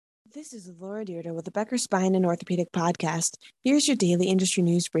This is Laura Deirdre with the Becker Spine and Orthopedic Podcast. Here's your daily industry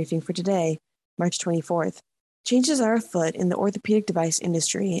news briefing for today, March 24th. Changes are afoot in the orthopedic device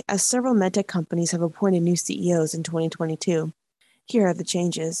industry as several medtech companies have appointed new CEOs in 2022. Here are the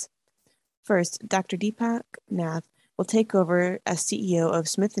changes. First, Dr. Deepak Nath will take over as CEO of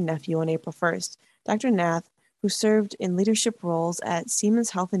Smith & Nephew on April 1st. Dr. Nath, who served in leadership roles at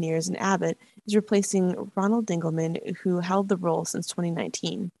Siemens Healthineers and Abbott, is replacing Ronald Dingelman, who held the role since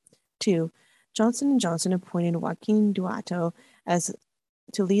 2019. 2. Johnson & Johnson appointed Joaquin Duato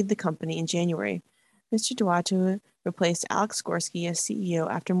to lead the company in January. Mr. Duato replaced Alex Gorsky as CEO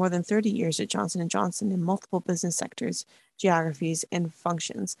after more than 30 years at Johnson & Johnson in multiple business sectors, geographies, and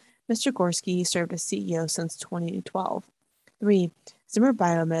functions. Mr. Gorsky served as CEO since 2012. 3. Zimmer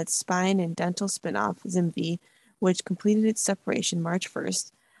Biomet's spine and dental spinoff, ZimVie, which completed its separation March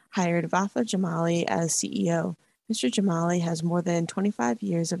 1st, hired Vafa Jamali as CEO. Mr. Jamali has more than 25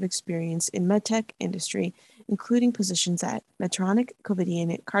 years of experience in medtech industry, including positions at Medtronic,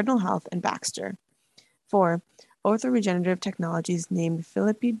 Covidien, Cardinal Health, and Baxter. 4. Ortho Regenerative Technologies named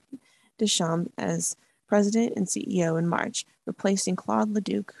Philippe Deschamps as president and CEO in March, replacing Claude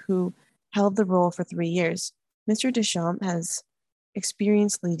Leduc, who held the role for 3 years. Mr. Deschamps has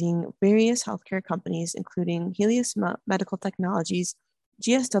experience leading various healthcare companies, including Helios Medical Technologies,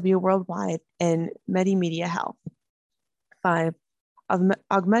 GSW Worldwide, and Medimedia Health. 5.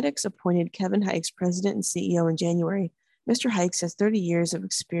 Augmedix appointed Kevin Hykes president and CEO in January. Mr. Hykes has 30 years of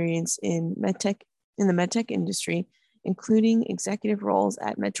experience in the medtech industry, including executive roles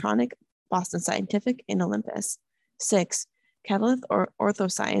at Medtronic, Boston Scientific, and Olympus. 6. Catalyst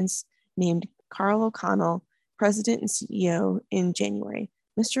Orthoscience named Carl O'Connell president and CEO in January.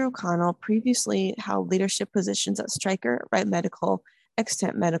 Mr. O'Connell previously held leadership positions at Stryker, Wright Medical,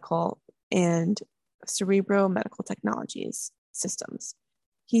 Extent Medical, and Cerebro Medical Technologies Systems.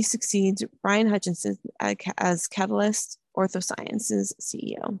 He succeeds Brian Hutchinson as Catalyst Orthoscience's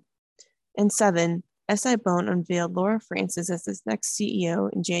CEO. And 7, SI-BONE unveiled Laura Francis as its next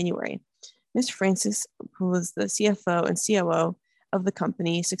CEO in January. Ms. Francis, who was the CFO and COO of the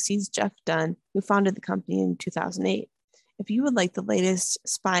company, succeeds Jeff Dunn, who founded the company in 2008. If you would like the latest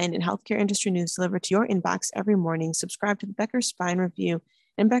spine and healthcare industry news delivered to your inbox every morning, subscribe to the Becker Spine Review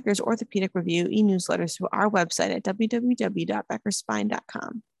and Becker's Orthopedic Review e-newsletters through our website at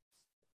www.beckerspine.com.